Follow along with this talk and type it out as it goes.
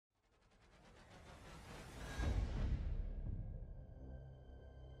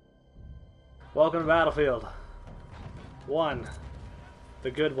Welcome to Battlefield 1.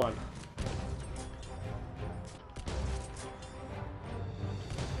 The good one.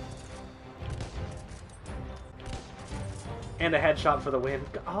 And a headshot for the win.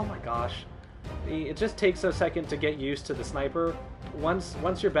 Oh my gosh. It just takes a second to get used to the sniper. Once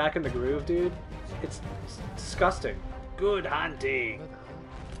you're back in the groove, dude, it's disgusting. Good hunting.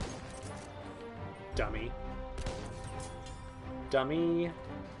 Dummy. Dummy.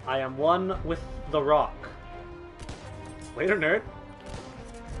 I am one with the rock. Later, nerd.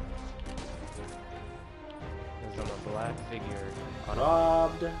 There's a black figure.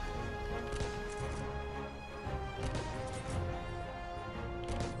 Robbed.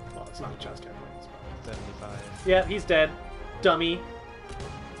 Well, it's not a chest yet. 75. Yeah, he's dead. Dummy.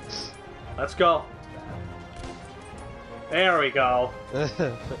 Let's go. There we go. That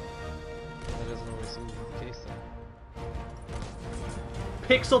doesn't always seem to be the case though.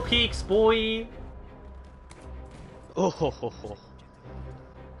 Pixel peaks, boy. Oh, oh,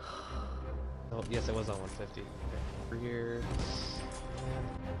 yes, it was on 150. Okay. Over here.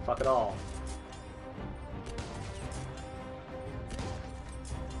 Fuck it all.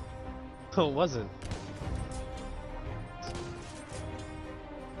 Oh, it wasn't.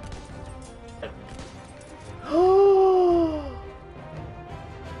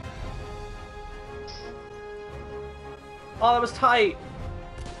 Oh, that was tight.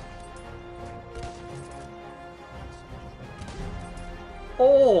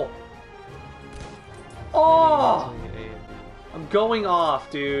 Oh. Oh. I'm going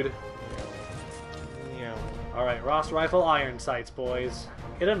off, dude. Yeah. Alright, Ross Rifle Iron Sights, boys.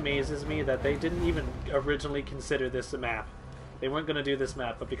 It amazes me that they didn't even originally consider this a map. They weren't going to do this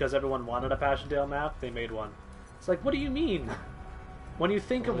map, but because everyone wanted a Passchendaele map, they made one. It's like, what do you mean? When you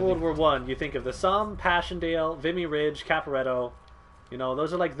think of World War I, you think of the Somme, Passchendaele, Vimy Ridge, Caporetto. You know,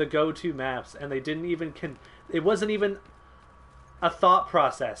 those are like the go-to maps, and they didn't even... it wasn't even a thought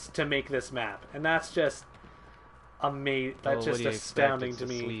process to make this map, and that's just amazing. That's just astounding to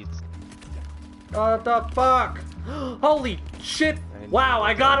me. What the fuck? Holy shit! Wow,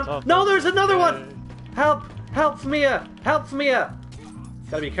 I got him! No, there's another one! Help! Help Mia! Help Mia!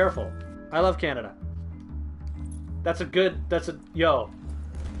 Gotta be careful. I love Canada. That's a good... Yo.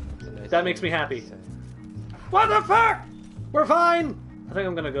 That makes me happy. What the fuck? We're fine! I think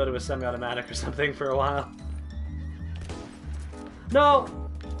I'm gonna go to a semi-automatic or something for a while. No!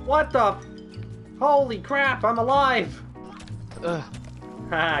 What the... Holy crap, I'm alive!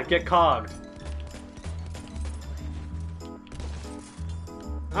 Haha, get cogged.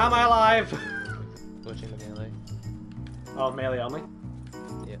 Am I alive? Switching to melee. Oh, melee only?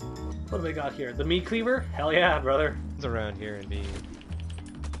 Yeah. What do we got here? The meat cleaver? Hell yeah, brother. It's around here and be...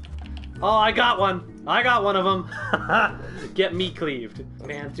 Oh, I got one! I got one of them! Get meat cleaved.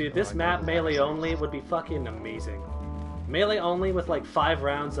 Man, dude, this map melee only would be fucking amazing. Melee only with like 5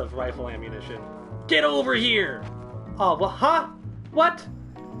 rounds of rifle ammunition. Get over here! Oh, well, huh? What?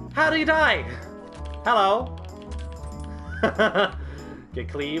 How did he die? Hello? Get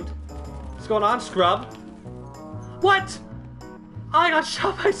cleaved. What's going on, scrub? What? I got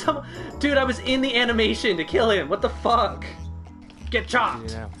shot by someone. Dude, I was in the animation to kill him. What the fuck? Get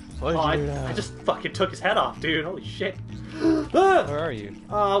chopped. Oh, I just fucking took his head off, dude. Holy shit. Where are you?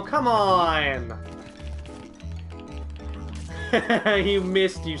 Oh, come on. You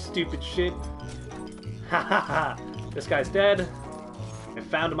missed, you stupid shit. This guy's dead. I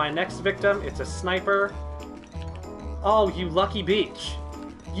found my next victim. It's a sniper. Oh, you lucky bitch.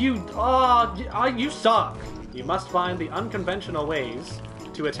 You suck. You must find the unconventional ways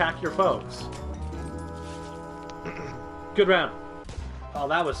to attack your foes. Good round. Oh,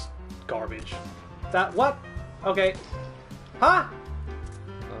 that was garbage. What? Okay. Huh?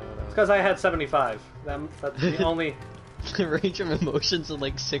 It's because I had 75. That's the only... Range of emotions in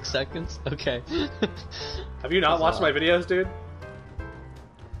like 6 seconds? Okay. Have you not watched my videos, dude?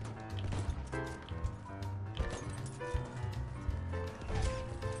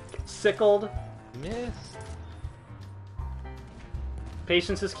 Sickled. Miss.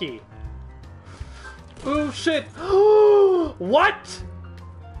 Patience is key. Ooh, shit! What?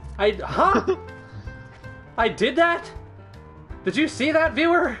 Huh? I did that? Did you see that,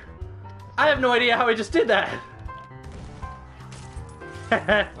 viewer? I have no idea how I just did that.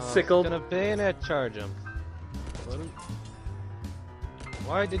 Sickled. Gonna bayonet charge him.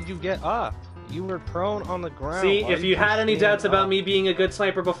 Why did you get up? You were prone on the ground. See, if you had any doubts about me being a good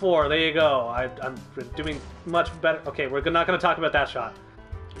sniper before, there you go. I'm doing much better. Okay, we're not going to talk about that shot.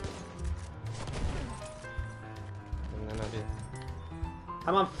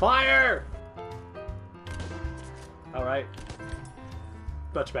 I'm on fire! Alright.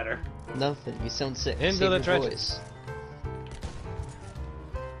 much better. Nothing. You sound sick. Into Save the your trenches. voice.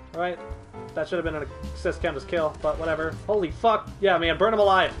 Alright. That should have been an assist count as kill, but whatever. Holy fuck. Yeah, man, burn him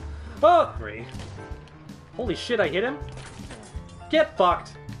alive. Oh! Holy shit, I hit him? Get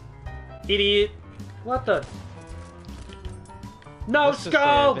fucked. Idiot. What the? No Let's just say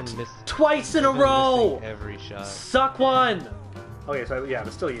I've been scoped! Twice in a row! missing every shot. Suck one! Okay, so yeah,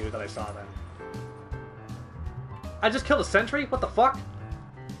 it's still you that I saw then. I just killed a sentry? What the fuck?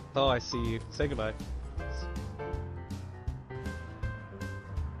 Oh, I see you. Say goodbye.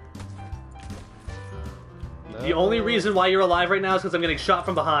 The only reason why you're alive right now is because I'm getting shot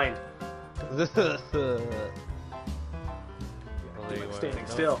from behind. Standing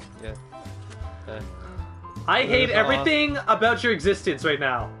still. Yeah. I hate everything about your existence right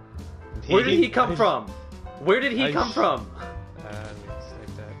now. Where did he come from? Where did he come from? Let's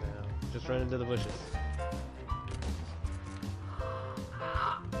take that now. Just run into the bushes.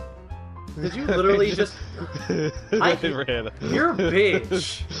 Did you literally just... I ran. You're a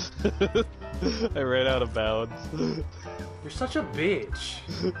bitch. I ran out of bounds. You're such a bitch.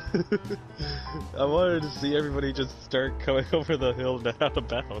 I wanted to see everybody just start coming over the hill and out of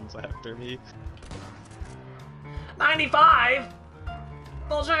bounds after me. 95?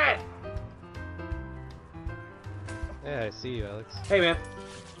 Bullshit! Yeah, I see you, Alex. Hey, man.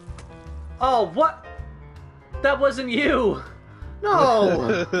 Oh, what? That wasn't you!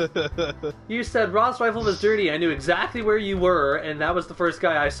 No! You said Ross rifle was dirty. I knew exactly where you were, and that was the first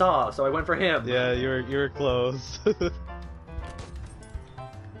guy I saw, so I went for him. Yeah, you were close.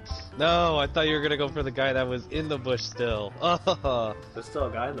 No, I thought you were gonna go for the guy that was in the bush still. Oh. There's still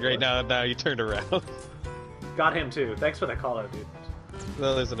a guy in the Great, bush. now you turned around. Got him too. Thanks for the call out, dude.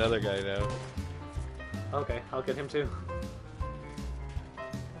 No, there's another guy now. Okay, I'll get him too.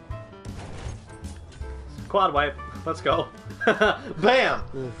 Quad wipe. Let's go. Bam!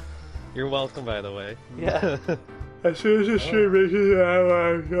 You're welcome, by the way. Yeah. As soon as the stream makes it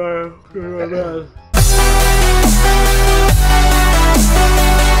out,